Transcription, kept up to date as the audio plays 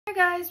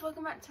Hi guys,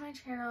 welcome back to my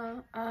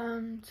channel.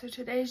 So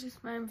today's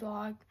just my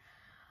vlog.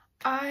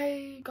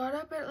 I got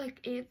up at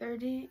like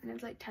 8:30 and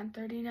it's like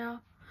 10:30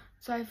 now.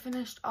 So I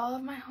finished all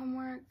of my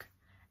homework.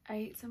 I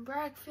ate some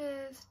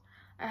breakfast.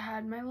 I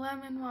had my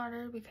lemon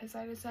water because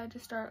I decided to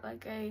start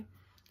like a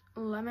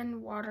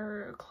lemon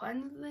water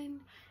cleansing,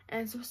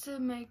 and it's supposed to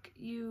make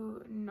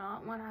you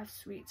not want to have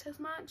sweets as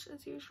much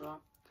as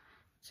usual.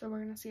 So we're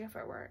gonna see if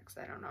it works.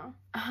 I don't know.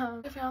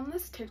 I found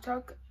this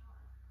TikTok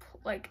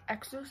like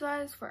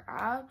exercise for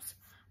abs.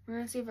 We're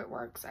gonna see if it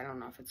works. I don't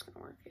know if it's gonna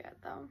work yet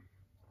though.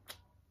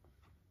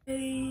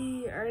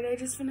 Hey, alright, I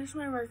just finished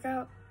my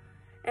workout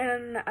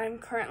and I'm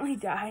currently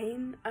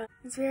dying.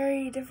 It's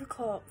very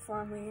difficult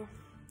for me.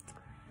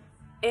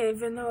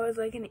 Even though it's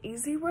like an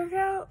easy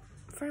workout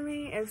for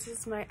me, it's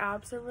just my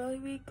abs are really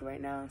weak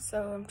right now,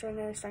 so I'm trying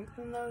to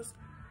strengthen those,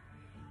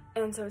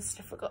 and so it's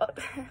difficult.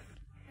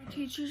 My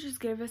teacher just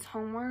gave us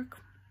homework,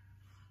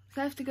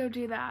 so I have to go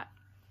do that,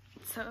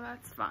 so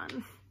that's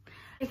fun.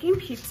 Making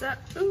pizza.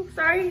 Oh,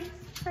 sorry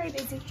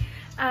Daisy.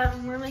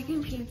 We're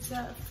making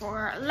pizza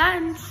for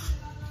lunch,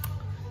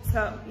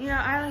 so you know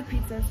I like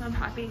pizza, so I'm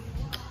happy.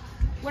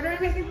 What are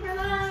we making for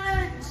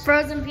lunch?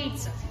 Frozen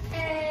pizza.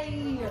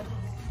 Hey.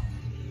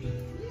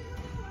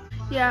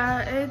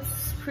 Yeah,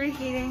 it's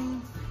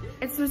preheating.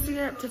 It's supposed to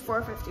get up to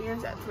 450 and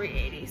it's at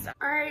 380. So.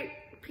 All right,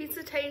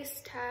 pizza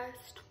taste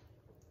test.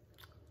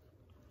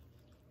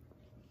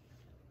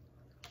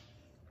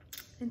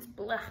 It's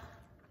blah.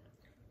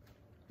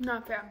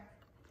 Not fair.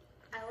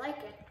 I like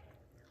it.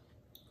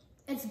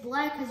 It's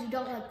black because you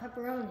don't like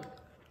pepperoni.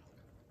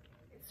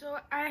 So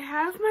I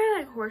have my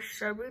like horse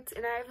show boots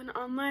and I have an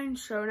online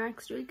show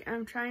next week and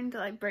I'm trying to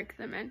like break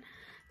them in.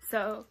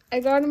 So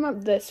I got them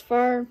up this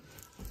far,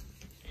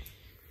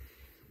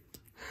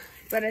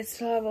 but I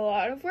still have a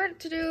lot of work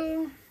to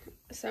do.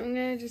 So I'm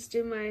gonna just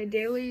do my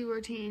daily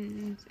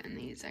routines in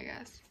these, I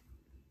guess.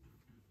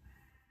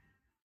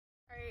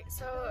 Alright,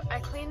 so I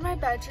cleaned my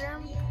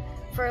bedroom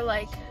for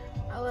like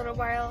a little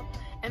while,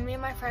 and me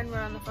and my friend were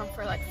on the phone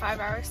for like 5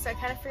 hours, so I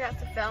kind of forgot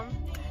to film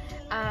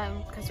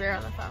because we were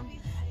on the phone.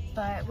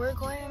 But we're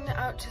going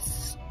out to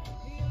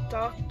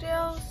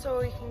Stockdale so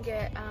we can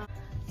get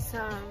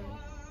some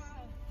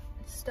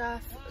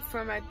stuff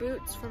for my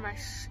boots for my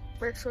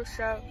virtual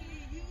show,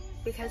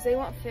 because they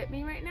won't fit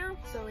me right now,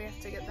 so we have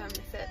to get them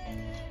to fit.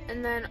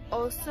 And then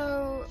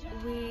also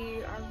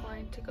we are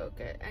going to go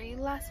get any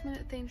last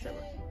minute things that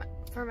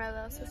for my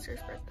little sister's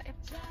birthday,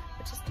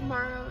 which is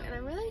tomorrow, and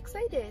I'm really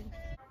excited.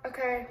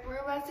 Okay, we're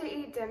about to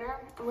eat dinner.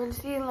 We're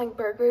just eating like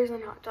burgers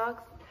and hot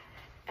dogs,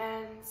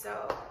 and so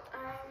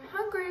I'm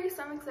hungry,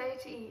 so I'm excited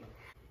to eat.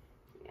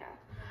 Yeah,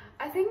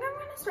 I think I'm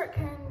gonna start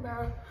caring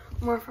about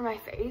more for my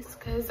face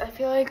because I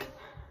feel like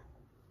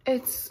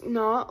it's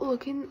not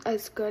looking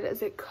as good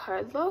as it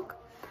could look.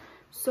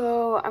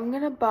 So I'm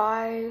gonna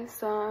buy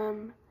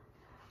some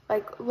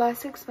like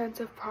less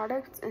expensive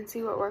products and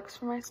see what works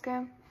for my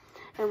skin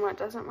and what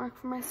doesn't work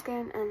for my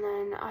skin, and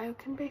then I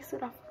can base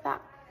it off of that.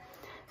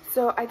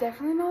 So I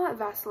definitely know that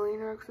Vaseline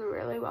works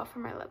really well for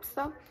my lips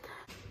though.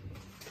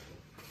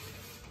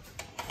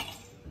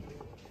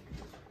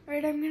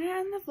 Alright, I'm gonna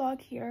end the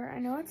vlog here. I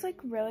know it's like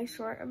really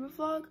short of a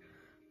vlog,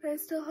 but I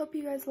still hope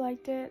you guys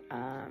liked it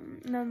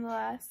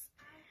nonetheless.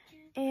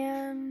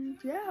 And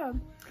yeah,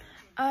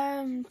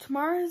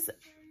 tomorrow's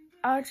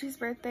Audrey's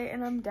birthday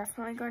and I'm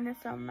definitely going to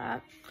film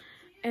that.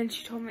 And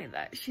she told me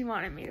that she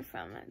wanted me to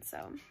film it,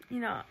 so you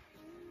know,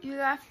 you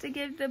have to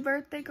give the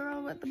birthday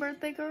girl what the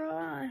birthday girl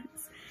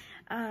wants.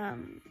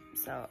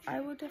 So I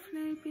will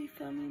definitely be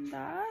filming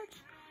that,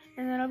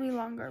 and that'll be a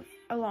longer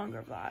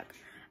vlog.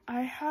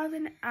 I have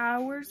an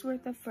hour's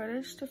worth of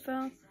footage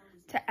to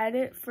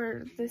edit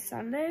for this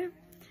Sunday,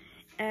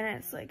 and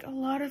it's like a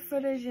lot of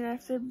footage and I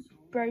have to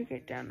break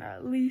it down to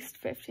at least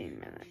 15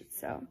 minutes.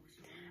 So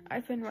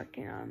I've been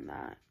working on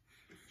that.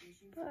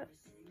 But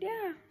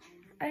yeah,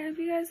 I hope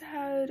you guys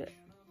had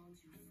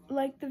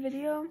liked the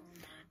video.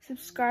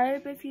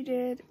 Subscribe if you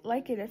did,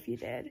 like it if you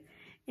did,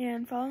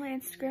 and follow my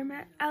Instagram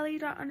at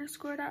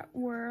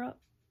ali._.world.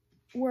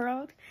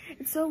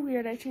 It's so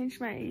weird, I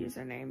changed my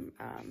username,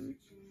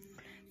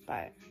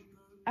 but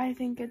I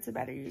think it's a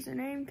better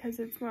username because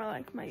it's more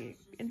like my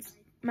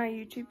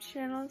YouTube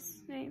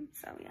channel's name,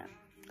 so yeah.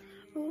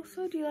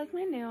 Also, do you like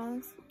my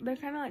nails? They're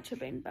kind of like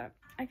chipping, but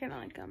I kind of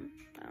like them.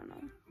 I don't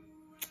know.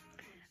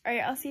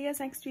 Alright, I'll see you guys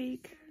next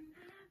week,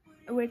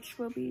 which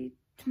will be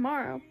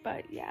tomorrow,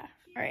 but yeah.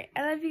 Alright,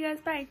 I love you guys.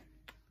 Bye.